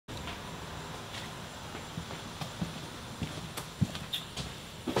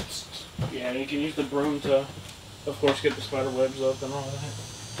Yeah, you can use the broom to, of course, get the spider webs up and all that.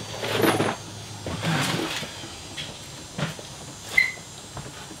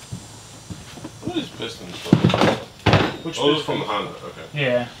 What is pistons from? Which those are from the Honda, okay.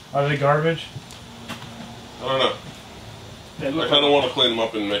 Yeah. Are they garbage? I don't know. I kind of want to clean them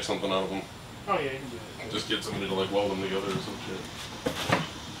up and make something out of them. Oh yeah, you can do that. Just get somebody to like weld them together or some shit.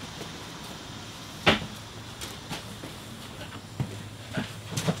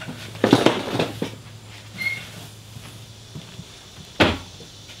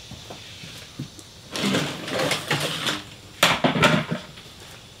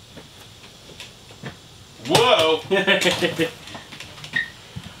 Whoa!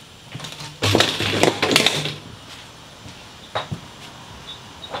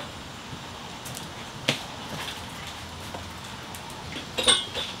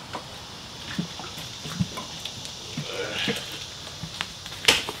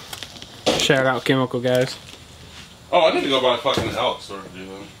 Shout out Chemical, guys. Oh, I need to go buy fucking Alex store to do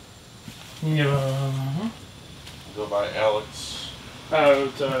them. Yeah. Go buy Alex. Oh,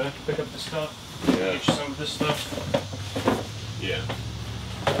 to pick up the stuff. Yeah. Get you some of this stuff. Yeah.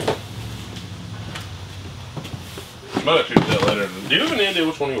 Might actually do that later. Do you have any idea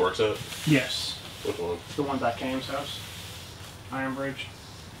which one he works at? Yes. Which one? The one by Cam's house. Iron Bridge.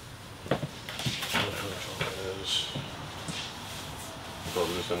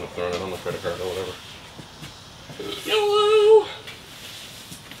 Probably just end up throwing it on the credit card or whatever. YOLO!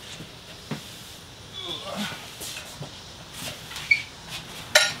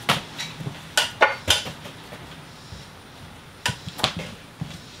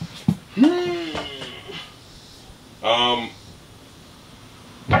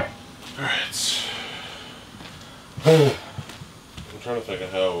 Alright. I'm trying to think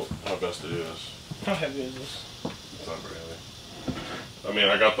of how best to do this. How heavy is this? It's not very heavy. I mean,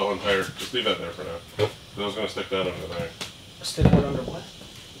 I got the whole entire. Just leave that there for now. I was gonna stick that under there. Stick it under what?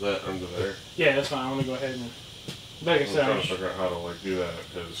 That under there. Yeah, that's fine. I'm gonna go ahead and. Like I I'm said, trying to figure out how to like do that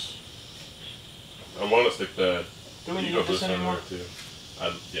because I want to stick that. Do we need this anymore? Too.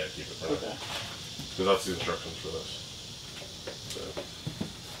 Yeah, keep it for now. Okay. Because that's the instructions for this. So.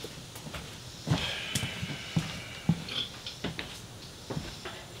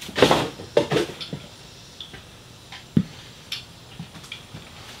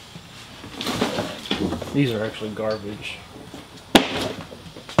 These are actually garbage. Oh,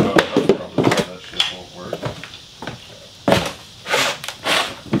 that's probably why that shit won't work.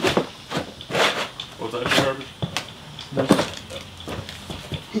 What's that garbage?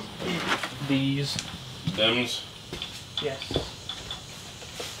 These. Dems? Yes.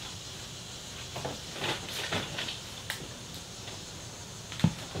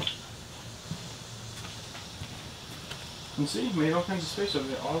 And see, made all kinds of space over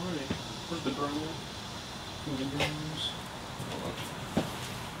there already. Where's the broom? The brooms.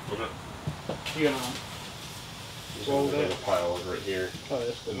 Okay. You gonna roll that? A pile over it here. Oh,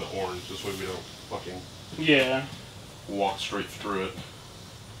 that's good. In the orange, this way we don't fucking walk straight through it.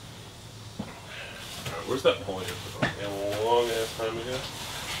 Alright, where's that pulley? A long ass time ago.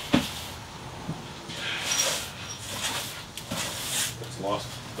 It's lost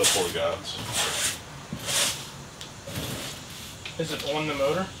the pulley gods. Is it on the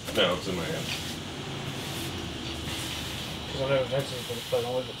motor? No, it's in my hand. Because I know Vincent's going to play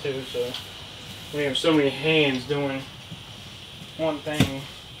with it too, so we have so many hands doing one thing.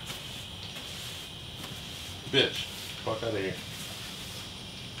 Bitch, fuck out of here.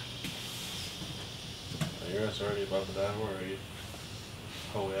 Your ass already about to die, where are you?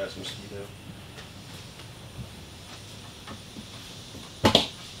 Holy ass mosquito.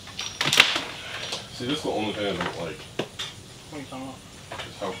 See, this is the only thing I don't like. What are you talking about?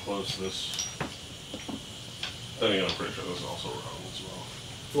 Is how close this. Then again, I'm pretty sure this is also wrong as well.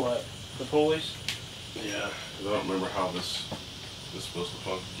 What? The pulleys? Yeah, because I don't remember how this is supposed to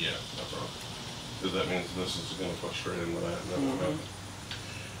function. Yeah, that's wrong. Because that means this is going to push straight into that and that won't happen.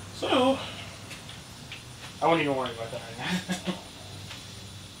 So, I wouldn't even worry about that right now.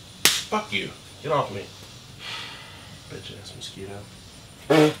 fuck you. Get off me. Bitch ass mosquito.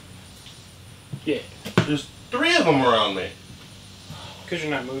 Yeah. There's 3 of them around me. Because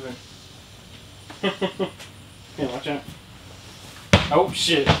you're not moving. Yeah, watch out. Oh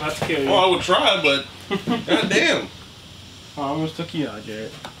shit, about to kill you. Well, I would try, but goddamn. I almost took you out,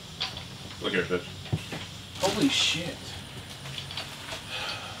 Jared. Look here, bitch. Holy shit.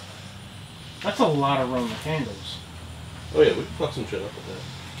 That's a lot of Roman candles. Oh yeah, we can fuck some shit up with that.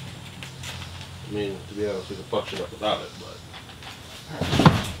 I mean, to be honest, we can fuck shit up without it, but...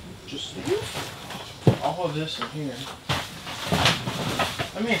 Just put all of this in here.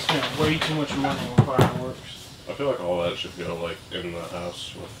 I I mean, I spent way too much money on fireworks. I feel like all that should go like in the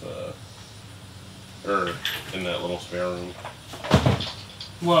house with, or in that little spare room.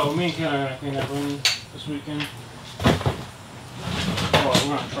 Well, me and Ken are gonna clean that room this weekend. Well,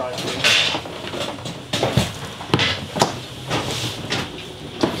 we're gonna try to.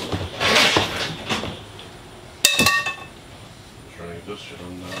 Trying to get this shit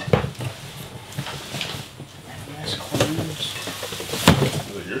on now. Nice clothes.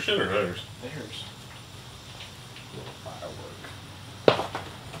 Is it your shit or theirs? Theirs. Little firework.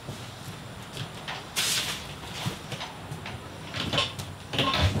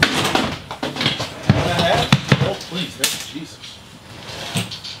 Oh, please, that's Jesus.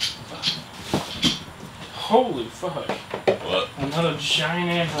 Holy fuck. What? Another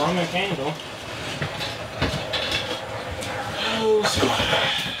giant ass Roman candle. Oh, so.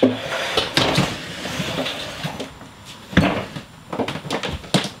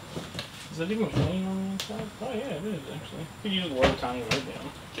 Is that even clean on the inside? Oh yeah, it is actually. You could use a little tiny lid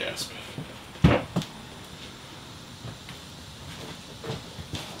down. Gasp.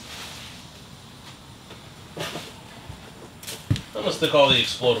 I'm gonna stick all the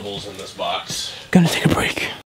explodables in this box. Gonna take a break.